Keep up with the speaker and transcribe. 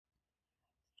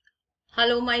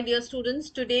Hello, my dear students.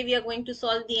 Today we are going to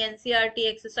solve the NCERT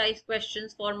exercise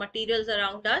questions for materials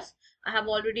around us. I have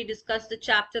already discussed the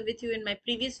chapter with you in my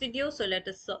previous video, so let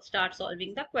us start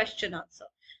solving the question answer.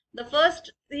 The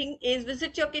first thing is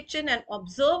visit your kitchen and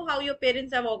observe how your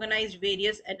parents have organized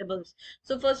various edibles.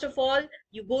 So first of all,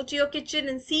 you go to your kitchen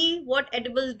and see what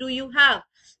edibles do you have.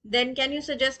 Then can you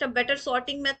suggest a better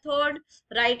sorting method?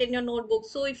 Write in your notebook.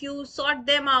 So if you sort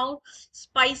them out,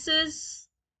 spices,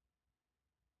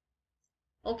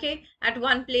 okay, at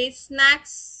one place,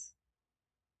 snacks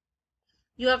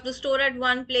you have to store at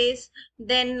one place,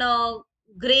 then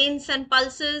grains and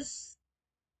pulses,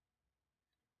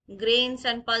 grains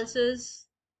and pulses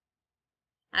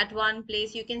at one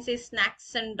place. You can say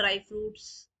snacks and dry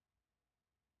fruits,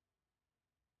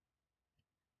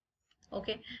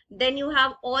 okay. Then you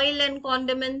have oil and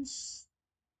condiments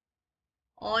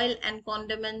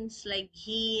like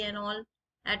ghee and all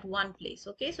at one place,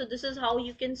 okay. So this is how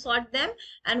you can sort them.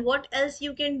 And what else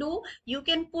you can do, you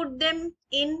can put them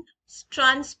in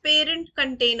transparent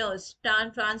containers,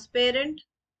 transparent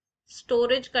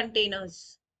storage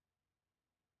containers,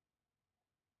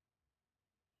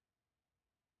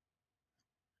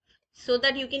 so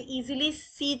that you can easily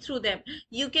see through them.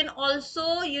 You can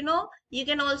also, you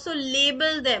can also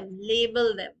label them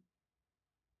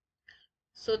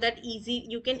so that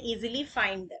you can easily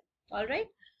find them. All right.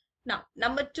 Now,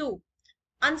 number 2,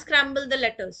 unscramble the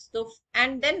letters. So,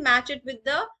 and then match it with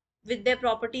their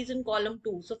properties in column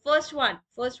 2. So first one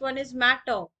is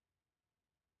matter.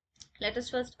 Let us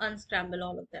first unscramble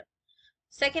all of them.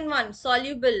 Second one,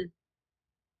 soluble.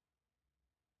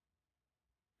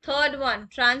 Third one,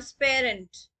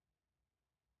 transparent.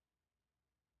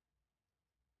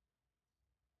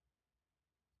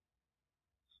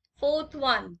 Fourth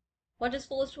one, what is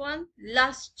fourth one?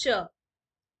 Luster.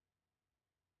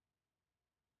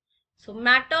 So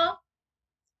matter,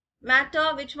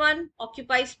 which one?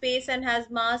 Occupies space and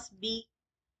has mass, B.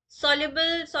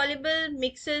 Soluble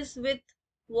mixes with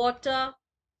water,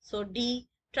 so D.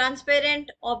 Transparent,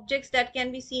 objects that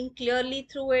can be seen clearly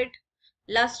through it.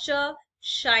 Luster,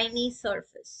 shiny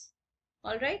surface.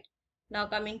 All right. Now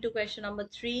coming to question number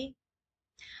 3.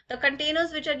 The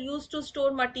containers which are used to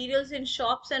store materials in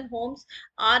shops and homes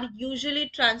are usually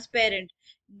transparent.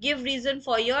 Give reason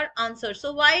for your answer.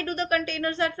 So why do the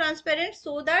containers are transparent?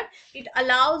 So that it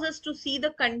allows us to see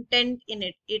the content in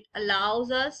it. It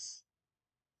allows us,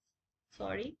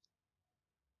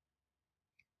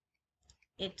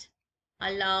 it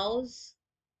allows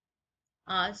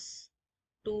us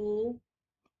to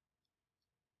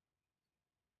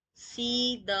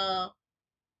see the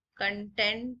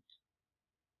content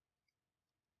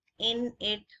in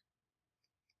it,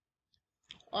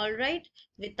 all right,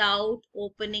 without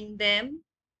opening them,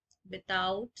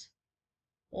 without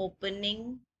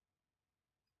opening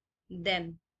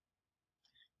them.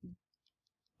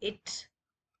 It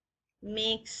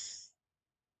makes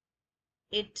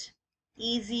it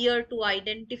easier to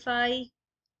identify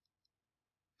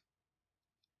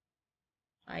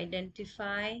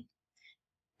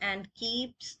and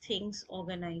keeps things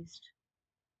organized.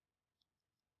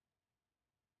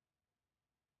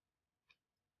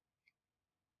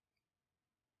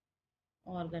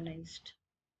 All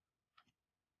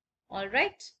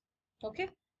right. Okay.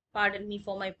 Pardon me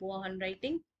for my poor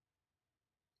handwriting.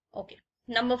 Okay.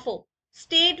 Number 4.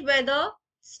 State whether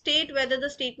the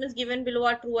statements given below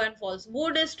are true and false.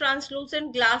 Wood is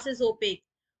translucent, glass is opaque.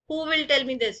 Who will tell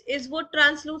me this? Is wood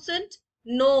translucent?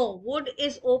 No, wood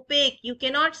is opaque. You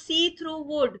cannot see through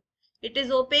wood. It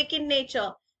is opaque in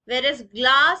nature. Whereas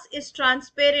glass is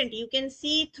transparent. You can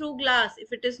see through glass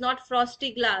if it is not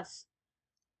frosty glass.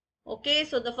 Okay,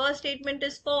 so the first statement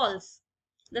is false.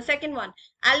 The second one,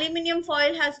 aluminium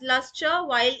foil has luster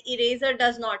while eraser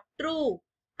does not. True.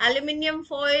 Aluminium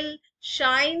foil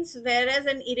shines whereas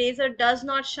an eraser does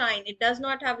not shine. It does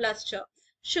not have luster.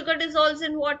 Sugar dissolves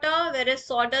in water whereas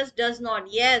sawdust does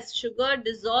not. Yes, sugar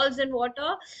dissolves in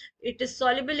water. It is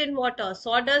soluble in water.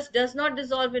 Sawdust does not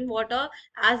dissolve in water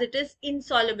as it is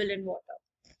insoluble in water.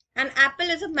 An apple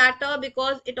is a matter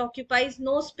because it occupies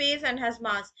no space and has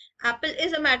mass. Apple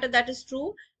is a matter, that is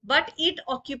true, but it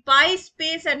occupies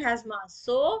space and has mass.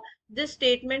 So this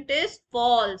statement is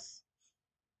false.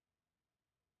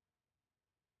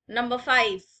 Number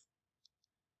 5.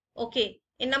 Okay,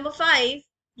 in number 5,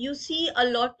 you see a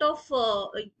lot of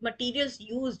materials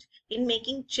used in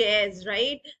making chairs,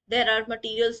 right? There are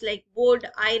materials like wood,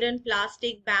 iron,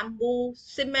 plastic, bamboo,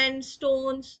 cement,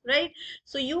 stones, right?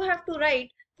 So you have to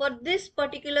write for this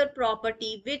particular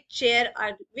property,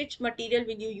 which material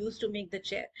will you use to make the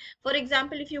chair? For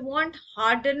example, if you want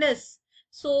hardness,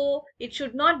 so it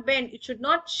should not bend, it should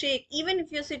not shake. Even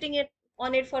if you're sitting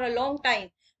on it for a long time,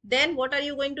 then what are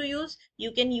you going to use?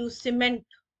 You can use cement,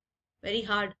 very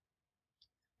hard.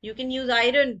 You can use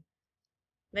iron,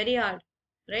 very hard,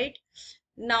 right?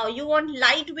 Now you want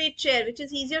lightweight chair, which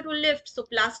is easier to lift. So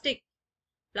plastic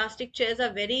chairs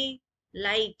are very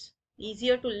light,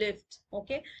 easier to lift.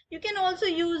 Okay, you can also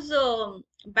use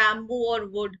bamboo or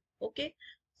wood. Okay,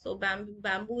 so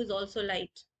bamboo is also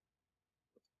light.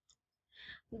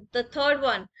 The third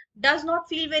one, does not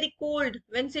feel very cold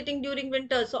when sitting during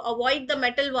winter, so avoid the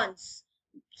metal ones.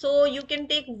 So you can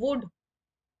take wood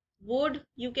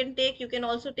you can take, you can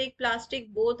also take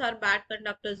plastic. Both are bad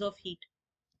conductors of heat.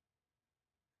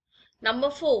 Number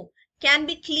 4, can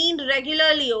be cleaned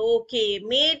regularly. Okay,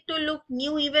 made to look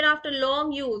new even after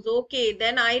long use. Okay,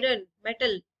 then iron,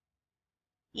 metal,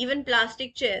 even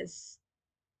plastic chairs,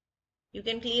 you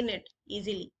can clean it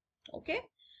easily. Okay,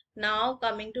 now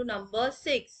coming to number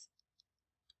 6,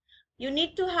 you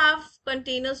need to have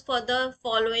containers for the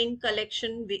following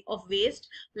collection of waste.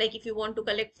 Like if you want to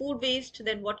collect food waste,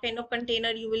 then what kind of container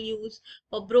you will use?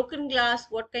 For broken glass,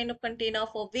 what kind of container?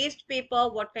 For waste paper,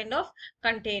 what kind of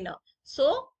container?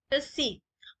 So let's see.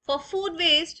 For food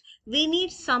waste, we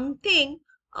need something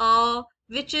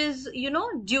which is,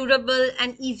 durable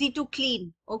and easy to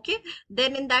clean. Okay,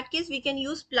 then in that case we can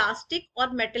use plastic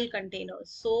or metal containers.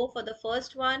 So for the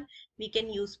first one, we can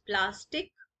use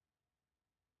plastic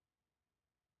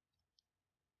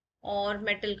or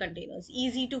metal containers,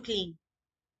 easy to clean.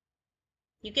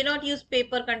 You cannot use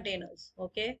paper containers.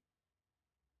 Okay,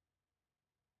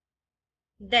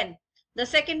 then the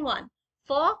second one,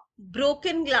 for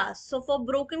broken glass. So for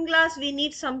broken glass we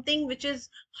need something which is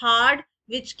hard,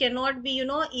 which cannot be,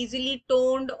 easily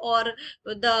toned, or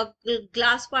the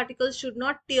glass particles should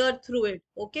not tear through it.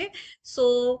 Okay,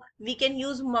 so we can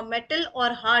use metal or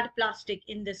hard plastic.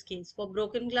 In this case, for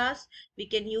broken glass, we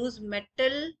can use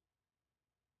metal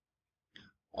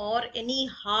or any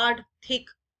hard thick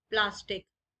plastic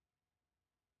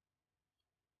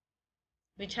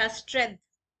which has strength.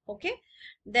 Okay,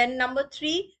 then number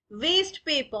 3, waste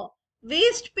paper.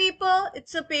 Waste paper,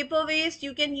 it's a paper waste.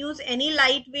 You can use any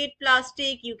lightweight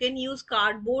plastic, you can use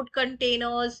cardboard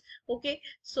containers. Okay,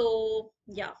 so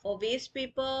yeah, for waste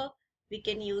paper we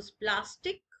can use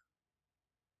plastic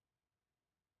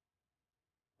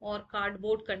or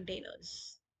cardboard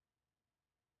containers.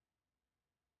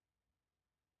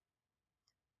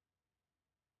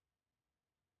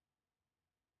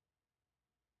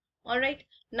 All right,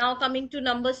 now coming to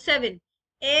number 7.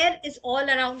 Air is all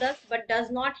around us but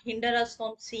does not hinder us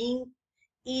from seeing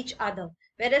each other.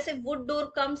 Whereas if wood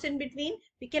door comes in between,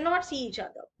 we cannot see each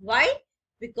other. Why?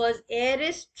 Because air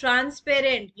is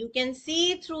transparent. You can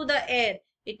see through the air.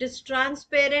 It is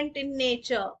transparent in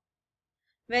nature.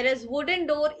 Whereas wooden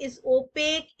door is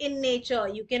opaque in nature.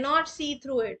 You cannot see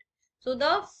through it. So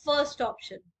the first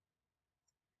option.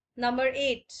 Number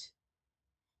 8.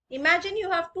 Imagine you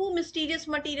have two mysterious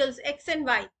materials X and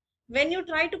Y. When you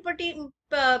try to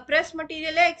press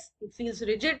material X, it feels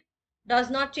rigid, does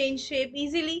not change shape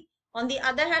easily. On the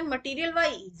other hand, material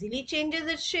Y easily changes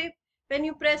its shape when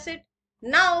you press it.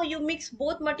 Now you mix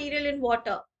both material in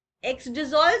water. X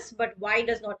dissolves, but Y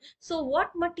does not. So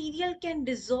what material can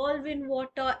dissolve in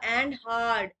water and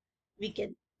hard? We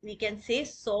can say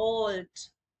salt.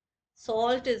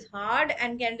 Salt is hard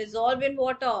and can dissolve in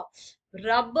water.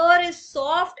 Rubber is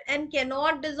soft and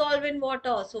cannot dissolve in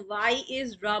water. So Y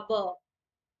is rubber.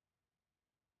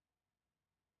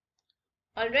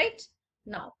 All right.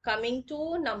 Now coming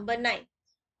to number 9.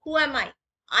 Who am I?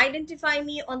 Identify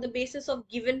me on the basis of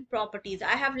given properties.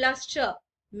 I have luster,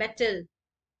 metal.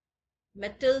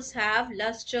 Metals have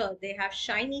luster. They have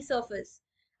shiny surface.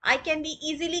 I can be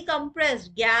easily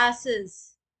compressed.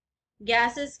 Gases.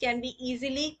 Gases can be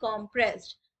easily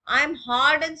compressed. I am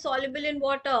hard and soluble in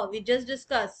water. We just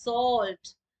discussed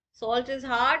salt. Salt is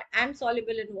hard and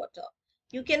soluble in water.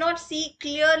 You cannot see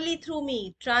clearly through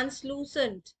me.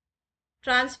 Translucent.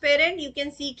 Transparent, you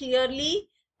can see clearly.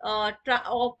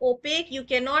 Opaque, you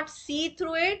cannot see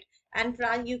through it. And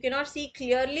you cannot see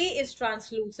clearly is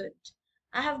translucent.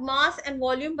 I have mass and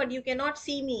volume, but you cannot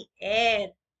see me. Air.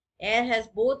 Air has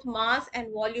both mass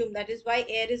and volume. That is why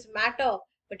air is matter.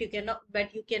 But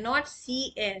you cannot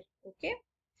see air. Okay.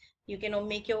 You can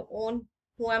make your own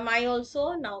who am I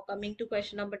also. Now coming to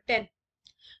question number 10.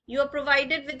 You are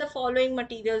provided with the following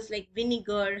materials like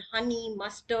vinegar, honey,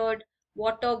 mustard,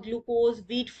 water, glucose,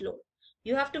 wheat flour.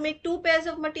 You have to make two pairs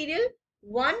of material.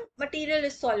 One material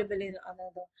is soluble in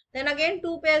another. Then again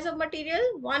two pairs of material.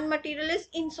 One material is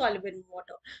insoluble in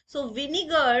water. So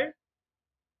vinegar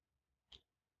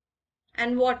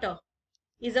and water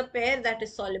is a pair that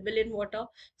is soluble in water.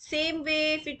 Same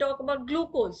way if we talk about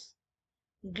glucose.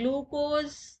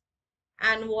 Glucose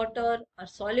and water are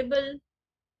soluble,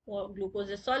 or glucose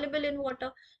is soluble in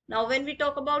water. Now, when we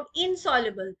talk about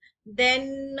insoluble,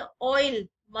 then oil,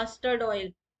 mustard oil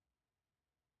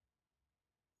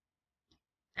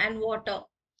and water,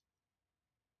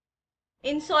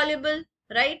 insoluble,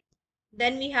 right?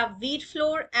 Then we have wheat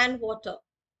flour and water.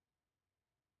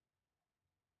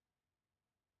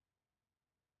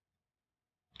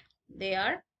 They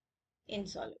are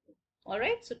insoluble. All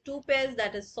right. So two pairs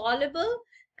that is soluble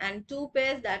and two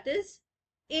pairs that is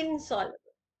insoluble.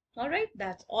 All right,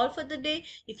 that's all for the day.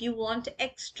 If you want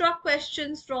extra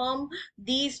questions from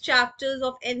these chapters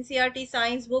of NCERT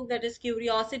science book, that is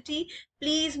Curiosity,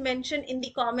 please mention in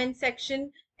the comment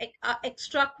section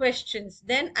extra questions.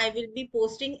 Then I will be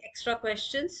posting extra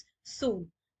questions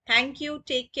soon. Thank you.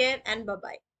 Take care and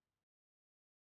bye-bye.